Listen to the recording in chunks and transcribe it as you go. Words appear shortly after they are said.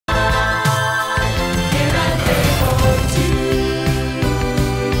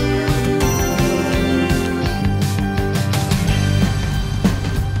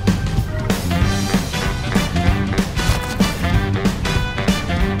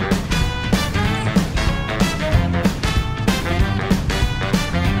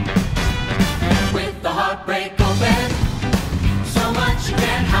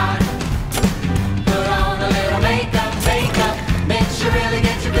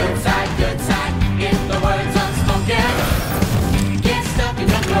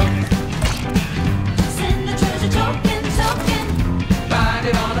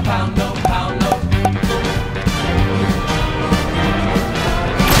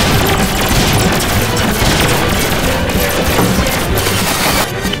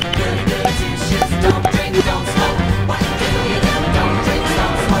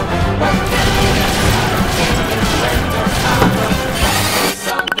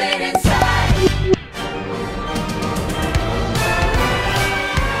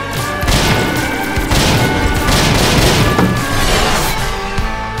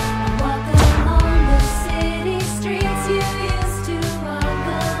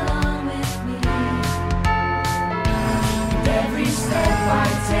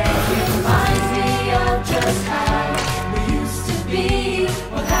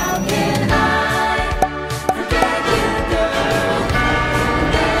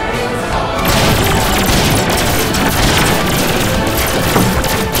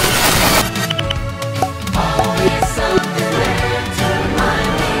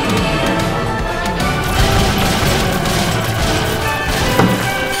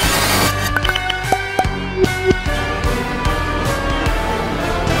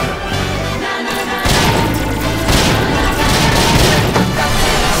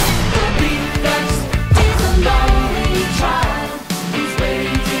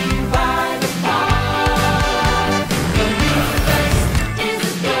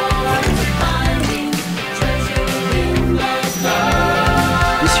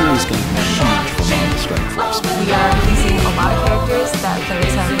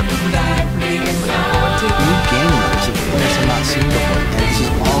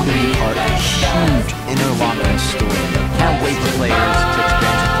players to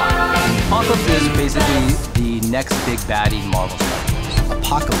experience Apocalypse. Apocalypse is basically the next big baddie in Marvel Star Wars.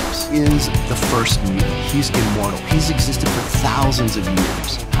 Apocalypse is the first mutant. He's immortal. He's existed for thousands of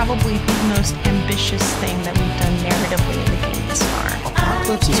years. Probably the most ambitious thing that we've done narratively in the game this far.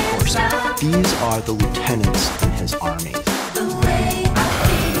 Apocalypse is Corsair. These are the lieutenants in his army.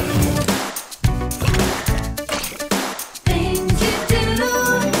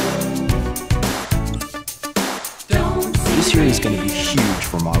 This year is going to be huge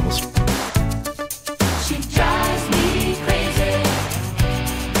for Marvel. She drives me crazy,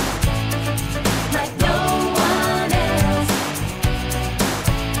 like no one else.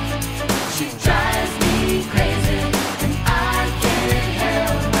 She drives me crazy, and I can't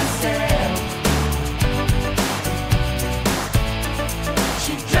help myself.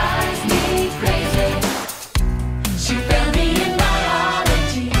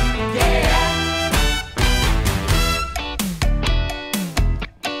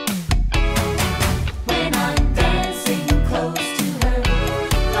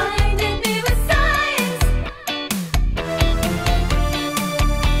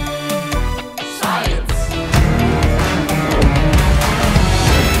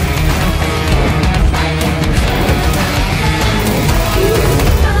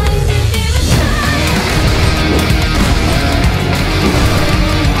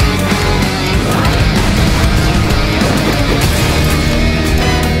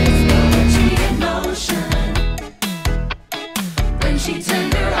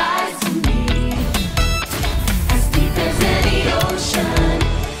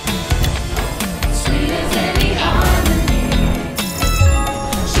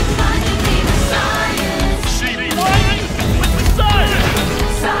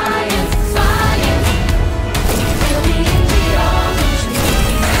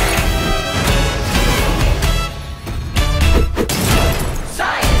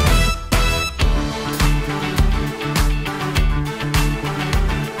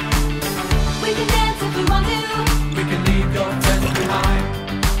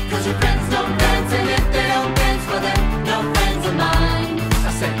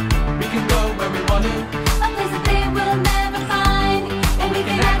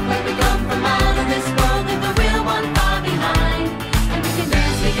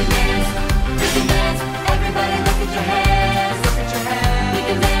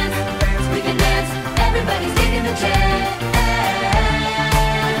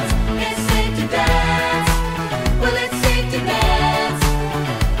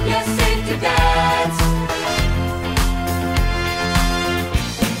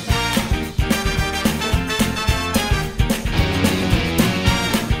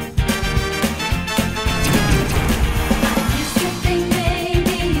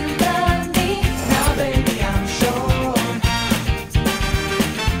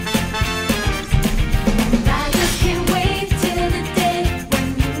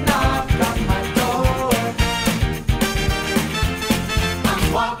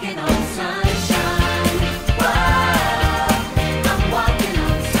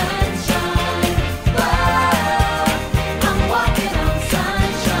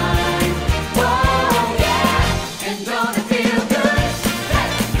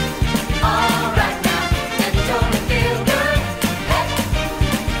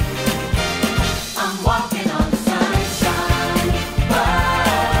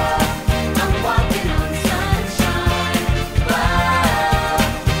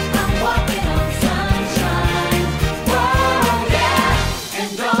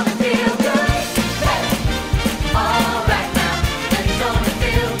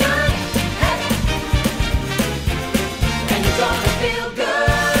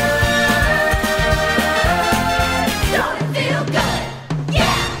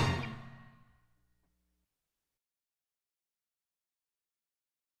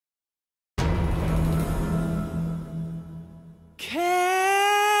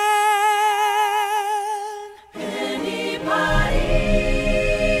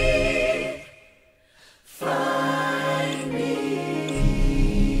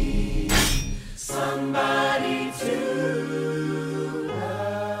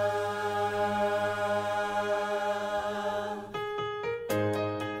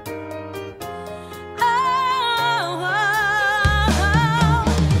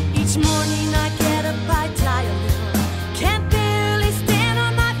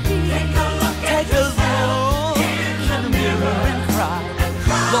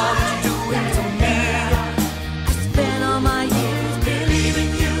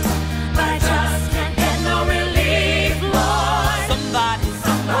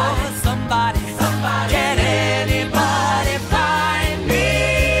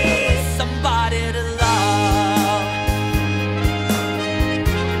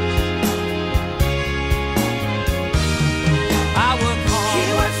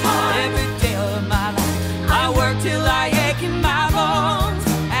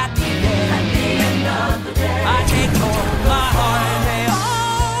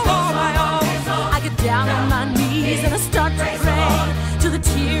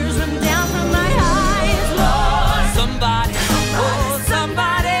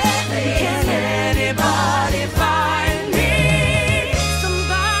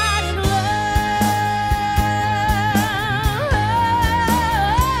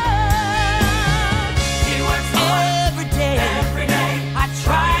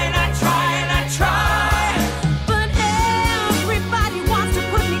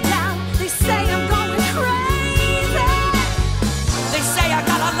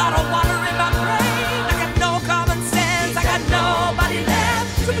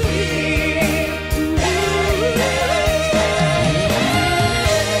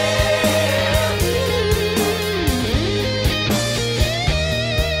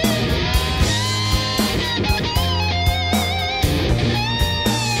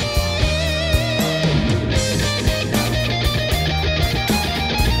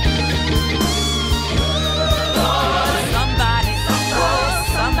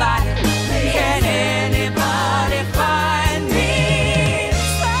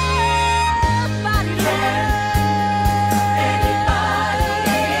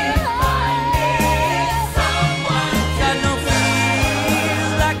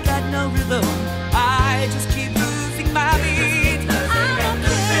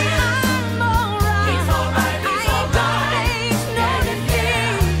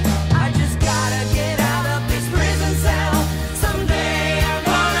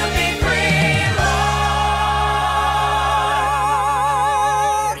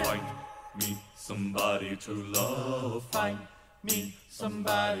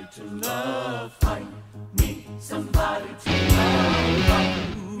 somebody to love. I need somebody to love. I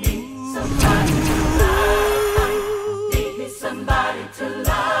need somebody to love. I need me somebody to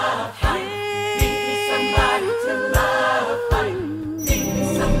love. I need me somebody to love. I need me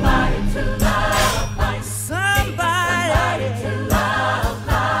somebody to love. I need somebody to love,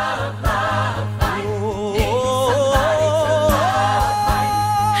 love, love. I need somebody to love. I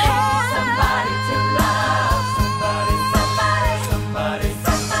need somebody to love. Somebody, somebody, somebody,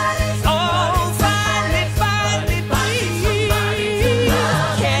 somebody. Oh, find me, please.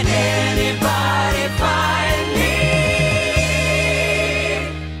 Can anybody find me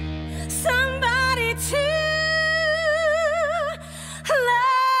somebody to love?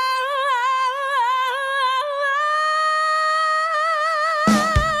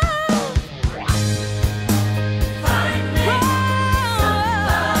 Find me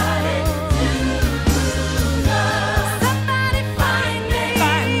somebody to love. Somebody find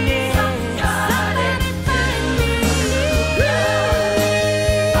me. Somebody find me.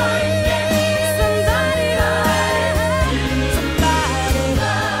 Find me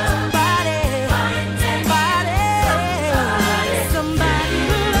somebody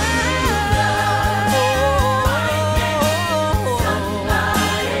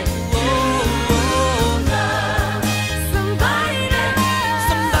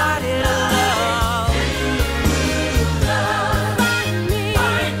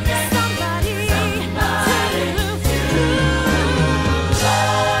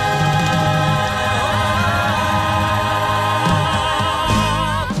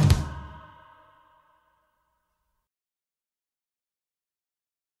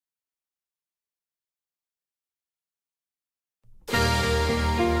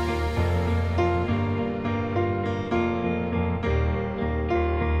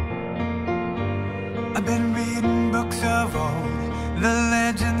I've been reading books of old, the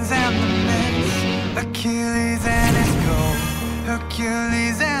legends and the myths, Achilles and his gold,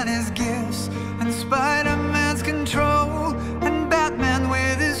 Hercules and his gifts, and Spider-Man's control, and Batman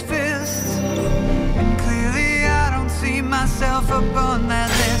with his fists. And clearly I don't see myself up on that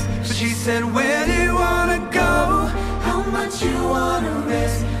list. But she said, where do you wanna go? How much you wanna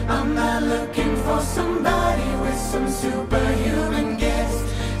risk? I'm not looking for somebody with some superhuman gifts,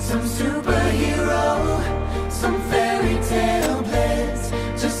 some superhero, some fairy tale bliss,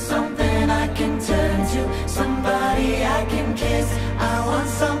 just something I can turn to, somebody I can kiss. I want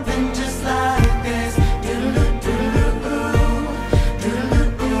something just like this. Doodaloo, doodaloo, doodaloo,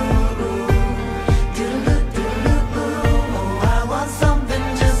 doodaloo, doodaloo. I want something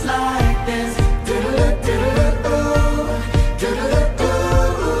just like this. Doodaloo, doodaloo, doodaloo,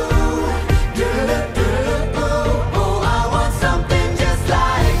 doodaloo, doodaloo. I want something just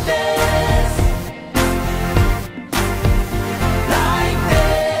like this.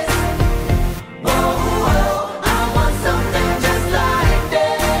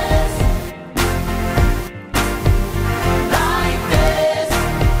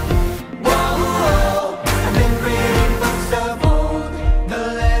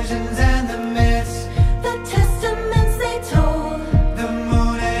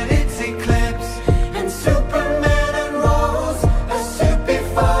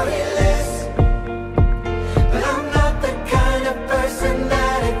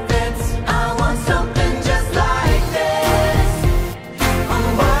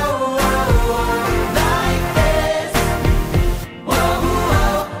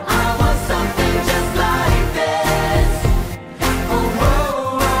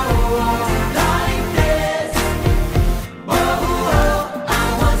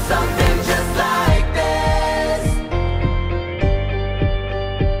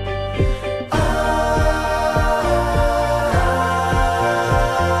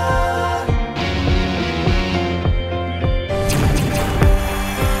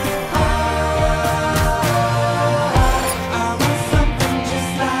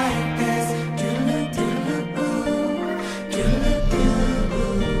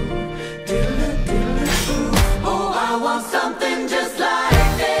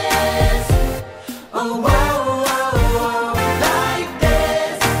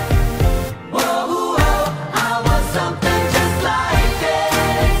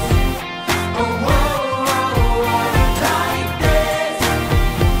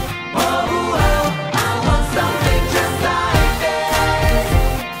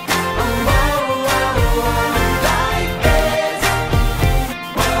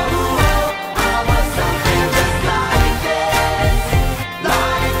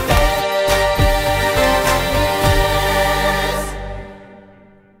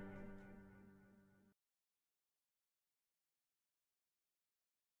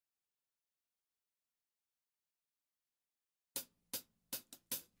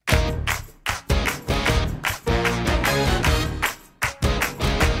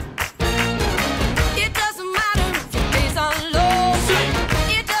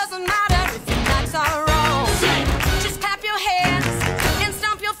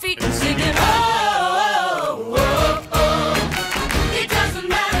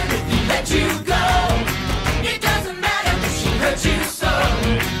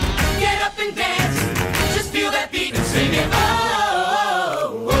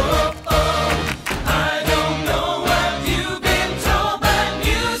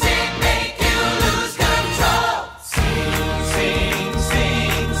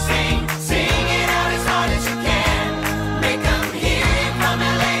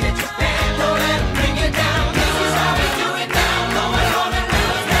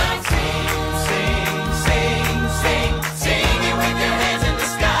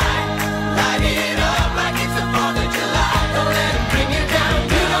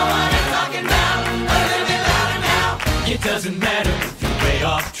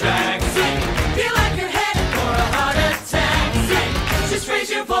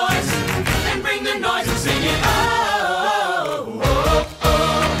 your voice and bring the noise and sing it. Oh, oh,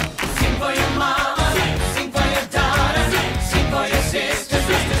 oh. Sing for your mama, sing for your daughter, sing for your sisters,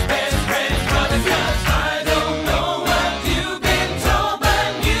 best friends, brothers, 'cause I don't know what you've been told, but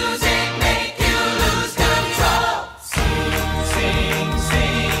music make you lose control. Sing, sing,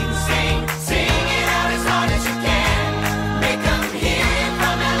 sing, sing, sing it out as hard as you can. Make them hear it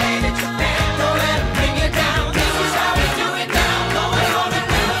from LA to Japan. Don't let them bring you down. This is how we do it now. Blowing all the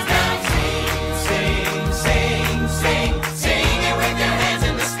windows down. Sing, sing, sing, sing it with your hands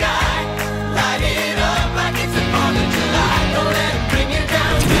in the sky. Light it up like it's the 4th of July. Don't let them bring you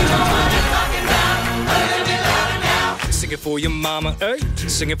down. You know what I'm talking about. A little bit louder now. Sing it for your mama, ay.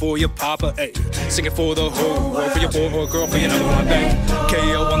 Sing it for your papa, ay. Sing it for the whole world, for your boy or girl, for your number one bang.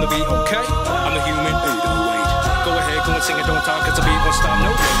 KO on the beat, okay? I'm a human 808. Go ahead, go and sing it, don't talk, 'cause the beat won't stop. No,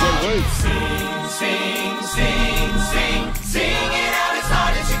 wait. Sing, sing, sing, sing, sing it out as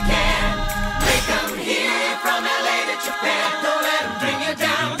hard as you can. Make them hear it from LA to Japan. Don't let them bring you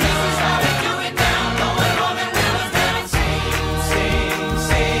down. This is how we do it now. Blowing all the windows down. Sing, sing,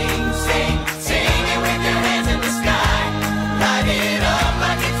 sing, sing, sing it with your hands in the sky. Light it up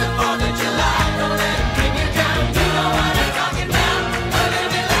like it's the 4th of July. Don't let them bring you down. You know what I'm talking about. A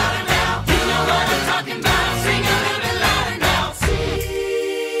little bit louder now. You know what I'm talking about. Sing a little bit louder now. Sing,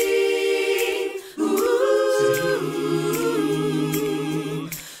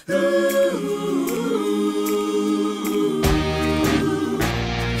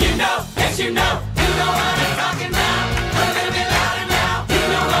 you know, yes you know what I'm talking about. A little bit louder now. You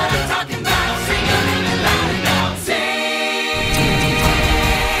know what I'm talking about. Sing a little bit louder now. Sing.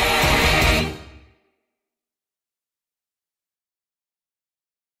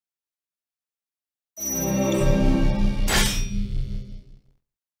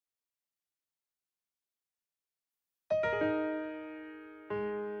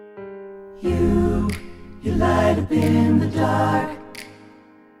 You light up in the dark.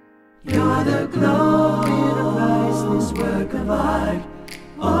 You're the glow in a priceless work of art.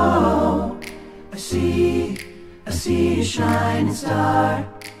 Oh, I see a shining star.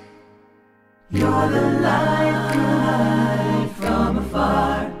 You're the light from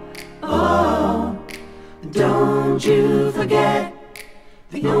afar. Oh, don't you forget,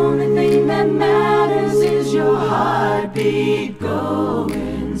 the only thing that matters is your heartbeat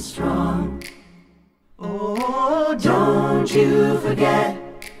going strong. Oh, don't you forget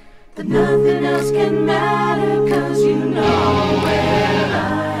that nothing else can matter, 'cause you know where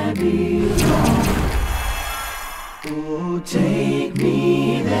I belong. Oh, take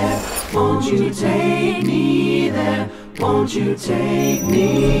me there, won't you take me there, won't you take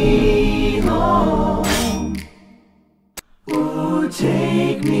me home? Oh,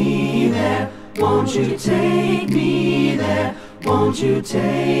 take me there, won't you take me there, won't you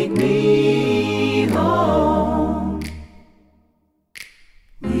take me home?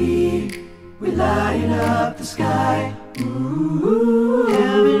 We light up the sky. Ooh,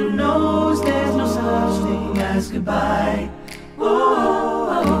 heaven knows there's no such thing as goodbye.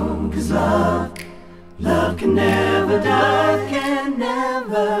 Oh, 'cause love can never die, can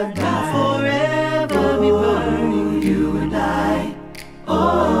never die. Forever be burning, you and I.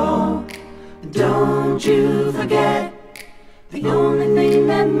 Oh, don't you forget, the only thing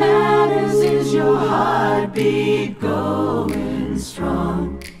that matters is your heartbeat going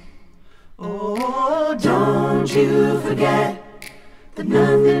strong. Oh, don't you forget that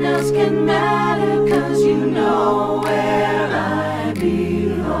nothing else can matter, 'cause you know where I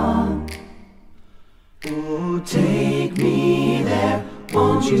belong. Oh, take me there,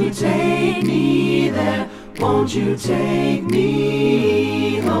 won't you take me there, won't you take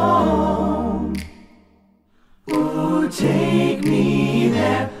me home? Oh, take me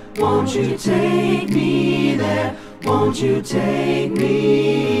there, won't you take me there, won't you take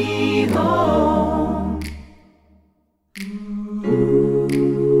me home?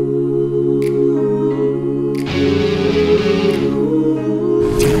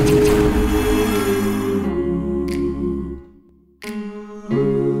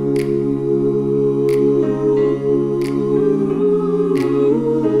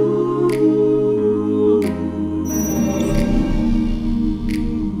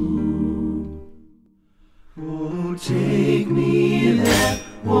 Oh, take me there,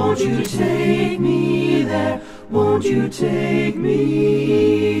 won't you take me there, won't you take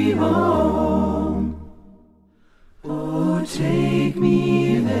me home? Oh, take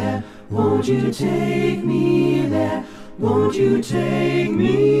me there, won't you take me there, won't you take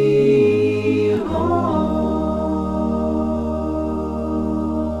me home?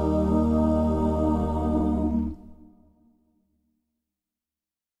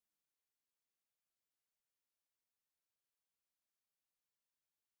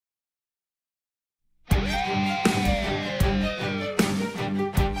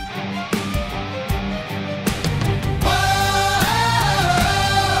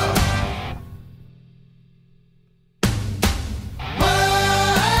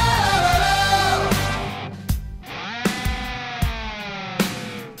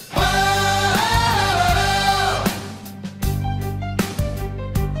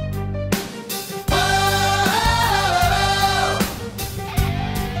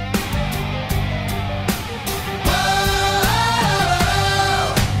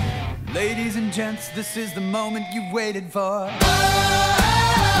 this is the moment you've waited for.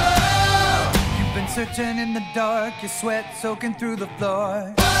 You've been searching in the dark, your sweat soaking through the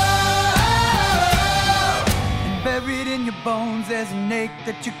floor. And buried in your bones there's an ache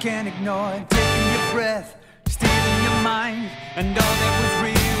that you can't ignore. Taking your breath, stealing your mind, and all that was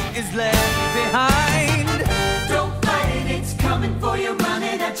real is left behind. Don't fight it, it's coming for you,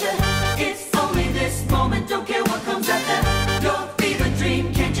 running at you. It's only this moment, don't care what comes after. Your fever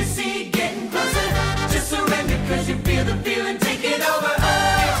dream, can't you see, getting closer? Just surrender, cause you feel the feeling, take it over.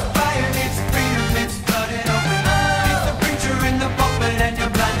 It's fire, it's freedom, it's blood and open. It's the preacher in the pulpit and your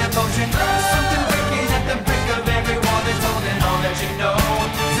blind devotion. There's something breaking at the brink of every wall that's holding all that you know.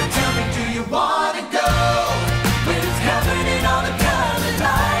 So tell me, do you wanna go? Where it's covered in all the colored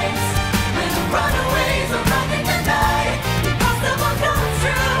lights, where the runaways are running the night. Impossible comes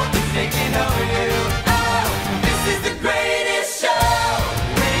true, It's taking over you. oh, this is the greatest show.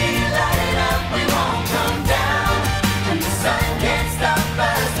 We light it up, we won't come down, and the sun can't stop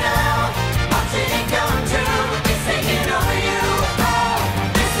us now. Watch it come true, it's taking over you. Oh,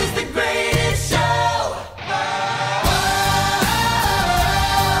 this is the greatest show.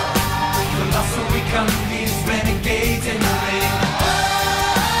 The lost will become these renegades in the ring.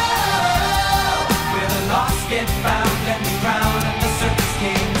 Where the lost get found and the crown and the circus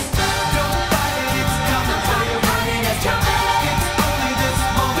kings. Don't fight it, it's coming for you, running, it's coming. It's only this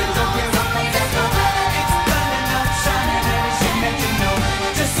moment, don't care what comes after. It's blinding, not shining, everything that you know.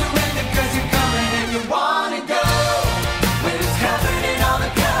 Just surrender, cause you're coming and you wanna go. Where it's covered in all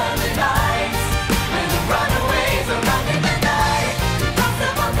the colored lights, where the runaways are running the night.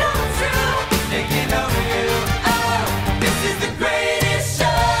 Impossible comes true, Taking over you. oh, this is the greatest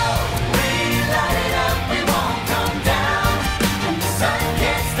show. We light it up, we won't come down, and the sun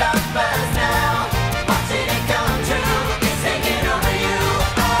can't stop us now. Watch it come true, it's taking over you.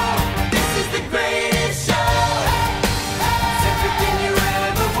 Oh, this is the greatest show. It's everything you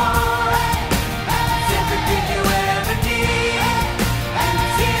ever want. It's everything you ever need. And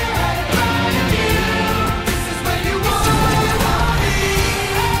it's here right in front of you. This is where you want to be.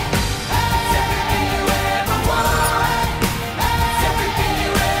 It's everything you ever want. It's everything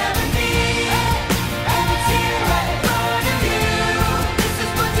you ever need. And it's here right in front of you. This is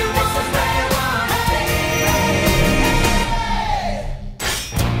what you want. This is where you wanna be.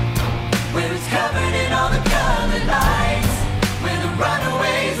 Where it's covered in all the colored lights, where the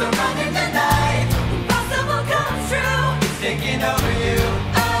runaways are running the night. Impossible comes true. It's taking over you.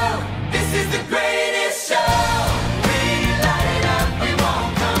 Oh, this is the greatest show. We light it up, we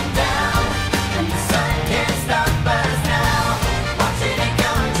won't come down, and the sun can't stop us now. Watch it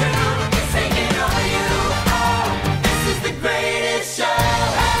come true, it's taking over you. Oh, this is the greatest show.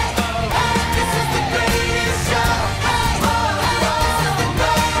 Hey, hey, this is the greatest show. Hey, oh, this is the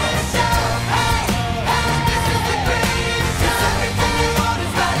greatest show. Hey, hey, this is the greatest show. Everything you want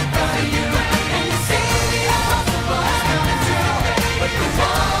is right in front of you, and you see the impossible is coming true. But you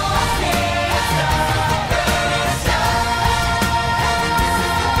won't get stopped.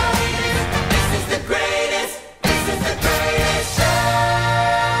 This is the greatest. This is the greatest show.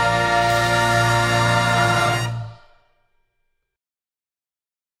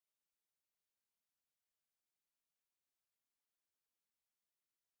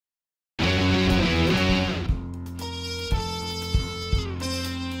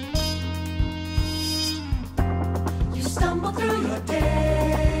 You stumble through your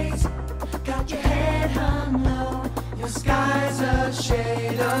days, got your head hung low, your sky's a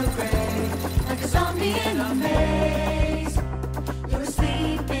shade of gray, like a zombie in a maze. You're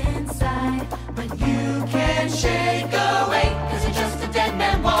asleep inside, but you can't shake awake, cause you're just a dead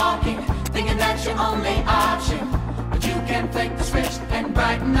man walking, thinking that's your only option. But you can flick the switch and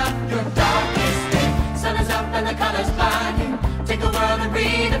brighten up your darkest day. Sun is up and the colors blinding, take a world and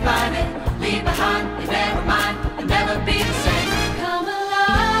redefine it. Leave behind, you never mind, you'll never be the same. Come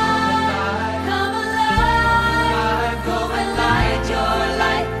alive, come alive. Go and light your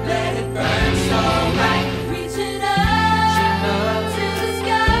light, let it burn so bright. Reaching up to the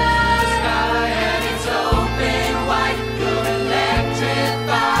sky, and it's open wide. You're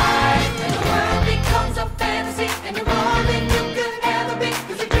electrified, and the world becomes a fantasy, and you're more than you could ever be,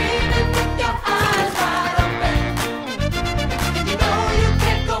 cause you're dreaming with your eyes wide open. And you know you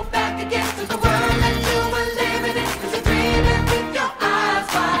can't go back again to the world that you were living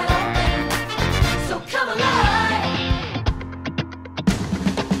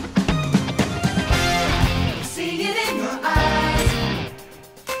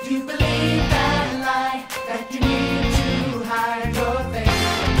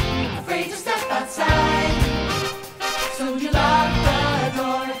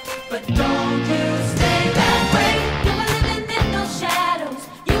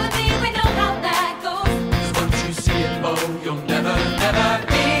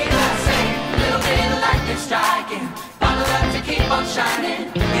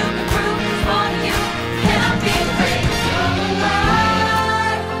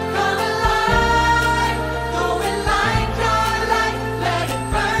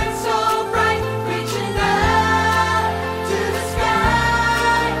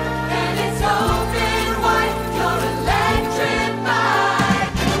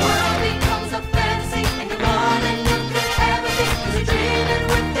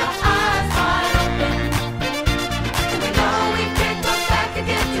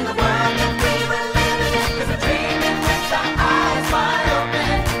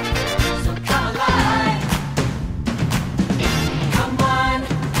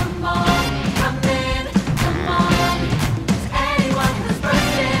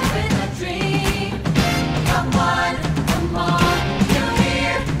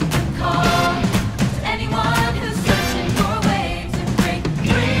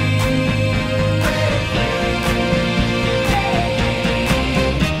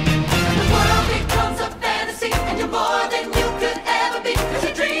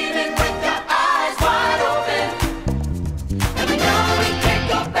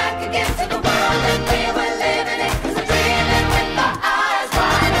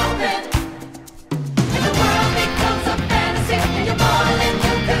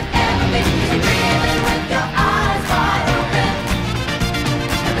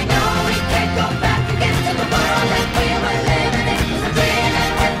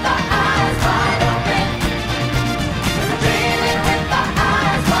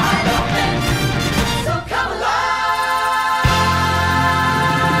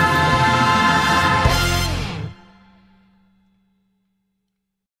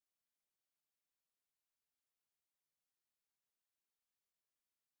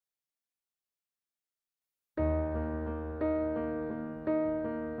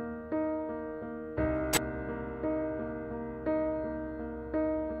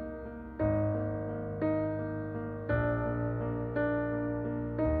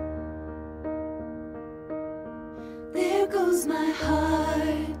goes my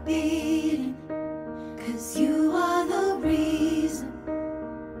heart beating, 'cause you are the reason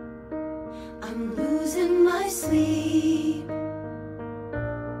I'm losing my sleep.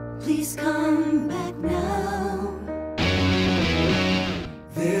 Please come back now.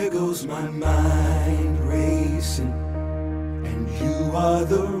 There goes my mind racing, and you are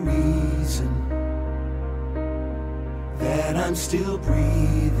the reason that I'm still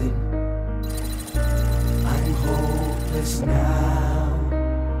breathing. I'm hopeless now.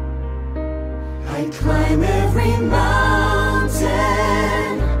 I climb every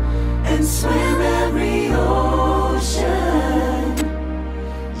mountain and swim every ocean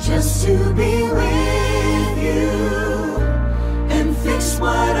just to be with you and fix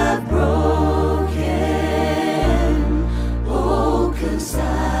what I've broken. Oh, 'cause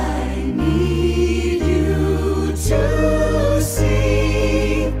I need you to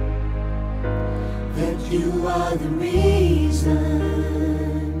see that you are the reason.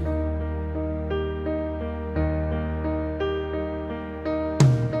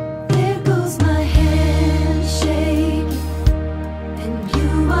 There goes my hand shaking, and you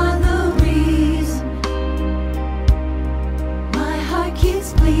are the reason my heart keeps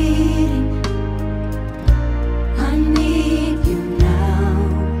bleeding. I need you now.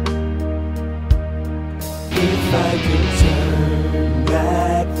 If I could turn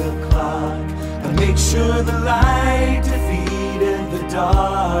back the clock and make sure the light defeated the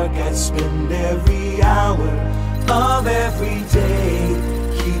dark, I'd spend every hour of every day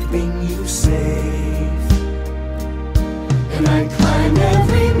keeping you safe. And I climb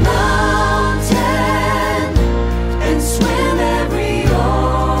every mountain and swim every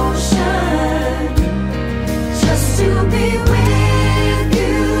ocean just to be with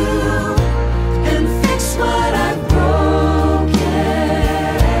you and fix what I've broken.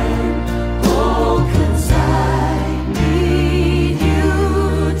 Oh, 'cause I need you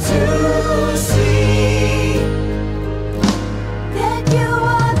to see that you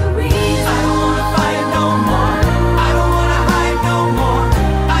are the reason. I don't wanna fight no more. I don't wanna hide no more.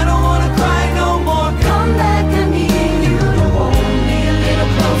 I don't wanna cry no more. Come back, I need you to hold me a little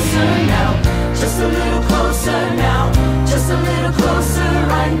closer now. Just a little closer now. Just a little closer.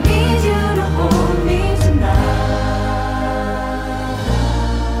 I need you to hold me tonight.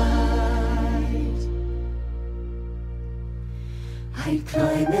 I'd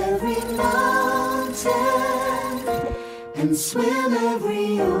climb every mountain and swim every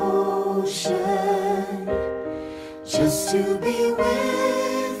ocean just to be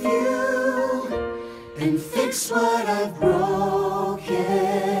with you and fix what I've broken.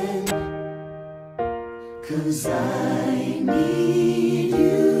 'Cause I need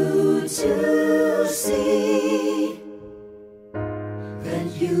you to see that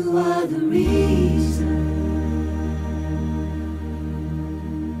you are the reason.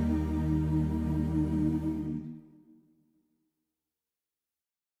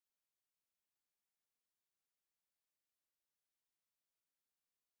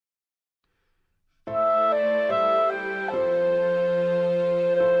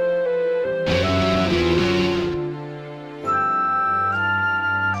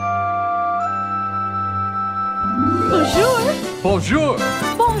 Bonjour!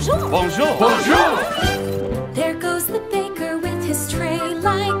 Bonjour! Bonjour! Bonjour! There goes the baker with his tray,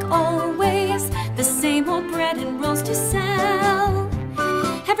 like always. The same old bread and rolls to sell.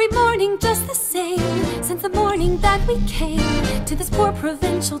 Every morning just the same, since the morning that we came to this poor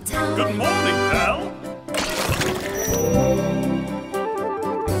provincial town. Good morning, pal.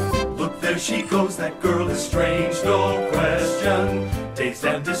 Look, there she goes, that girl is strange, no question. Dazed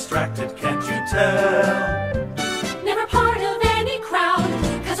and distracted, can't you tell? Never part of any crowd,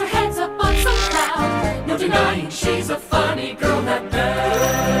 'cause her head's up on some cloud. No denying she's a funny girl, that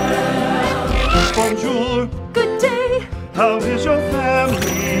Belle. Bonjour, Good day, how is your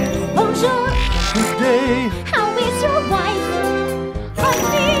family? bonjour. Good day. How is your wife? I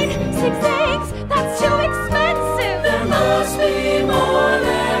need 6 eggs, that's too expensive. There must be more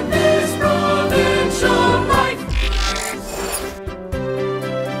than this provincial life.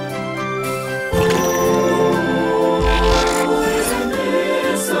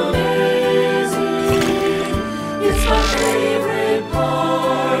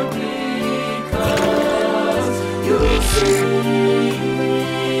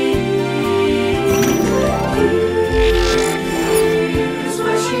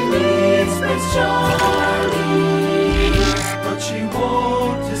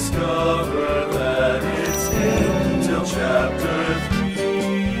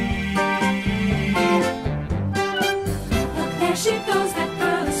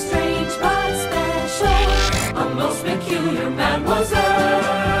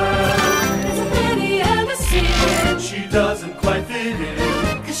 mademoiselle. It's a pity and a sin. She doesn't quite fit in.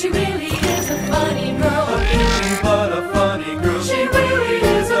 'Cause she really is a funny girl. A beauty but a funny girl. She really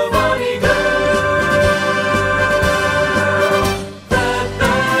is a funny girl.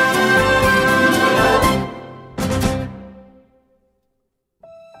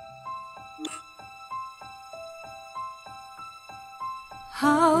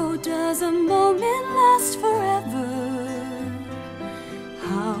 How does a moment last forever?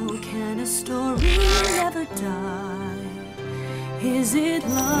 How can a story never die? Is it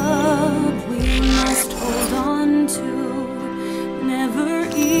love we must hold on to? Never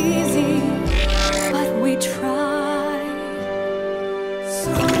easy, but we try.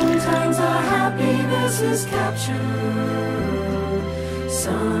 Sometimes our happiness is captured.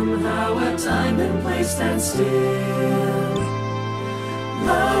 Somehow a time and place stand still.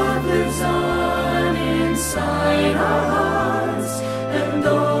 Love lives on inside our hearts and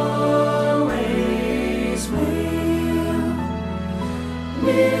always will.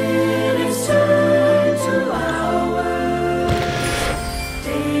 Minutes turn to hours,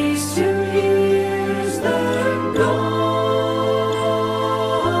 days to years, then gone.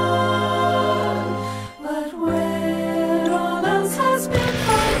 But when all else has been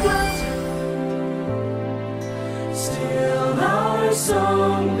forgotten, still our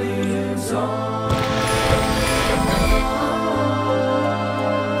song lives on.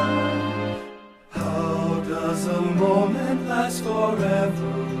 How does a moment last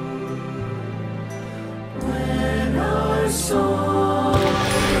forever? When our song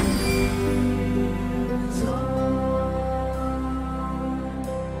lives on.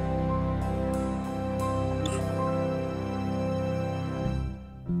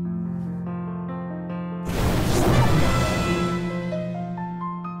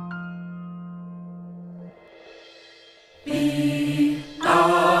 Be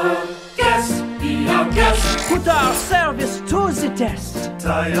our guest, be our guest. Put our service to the test.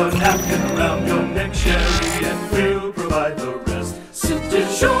 Tie your napkin around your neck, Sherry, and we'll provide the rest. Soup du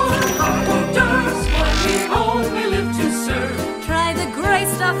jour, hors d'oeuvres, what we only live to serve. Try the great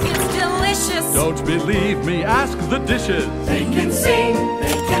stuff, it's delicious. Don't believe me, ask the dishes. They can sing,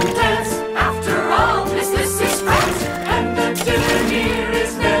 they can dance. After all, this is France, And the dinner here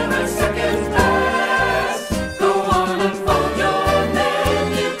is never second best. Go on and fold your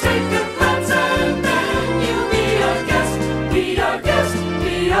menu, take a glance, and then you be our guest, be our guest,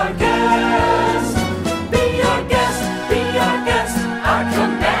 be our guest, be our guest, be our guest. Our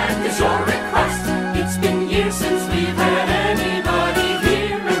command is your request. It's been years since we've had anybody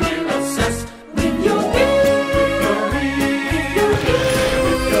here, and we're obsessed with your ear, With your ear,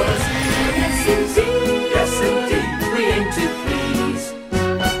 with your yes indeed, yes indeed. we aim to please.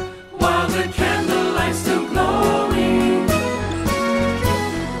 While the candlelight's still glowing,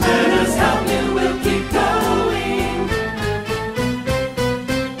 let us help you, we'll keep going.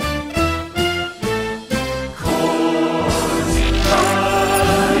 Course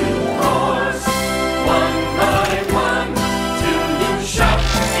by course, one by one, till you shout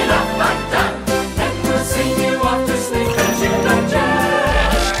enough like that, and we'll sing you off to sleep as you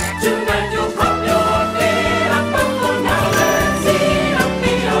digest. Tonight you'll pop your feet up, but for now let's eat up.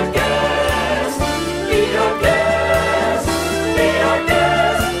 Be our guest, be our guest, be our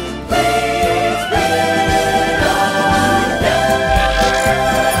guest. Please be our guest.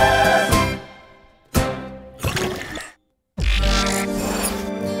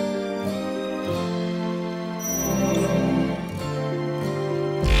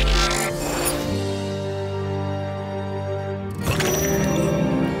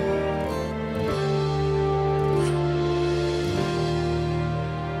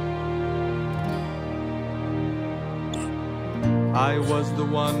 I was the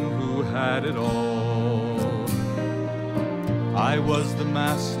one who had it all. I was the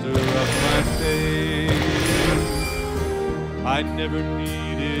master of my fate. I never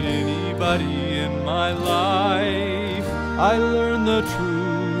needed anybody in my life. I learned the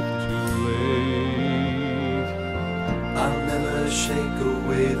truth too late. I'll never shake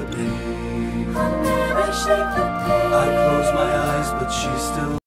away the pain. I'll never shake the pain. I close my eyes, but she's still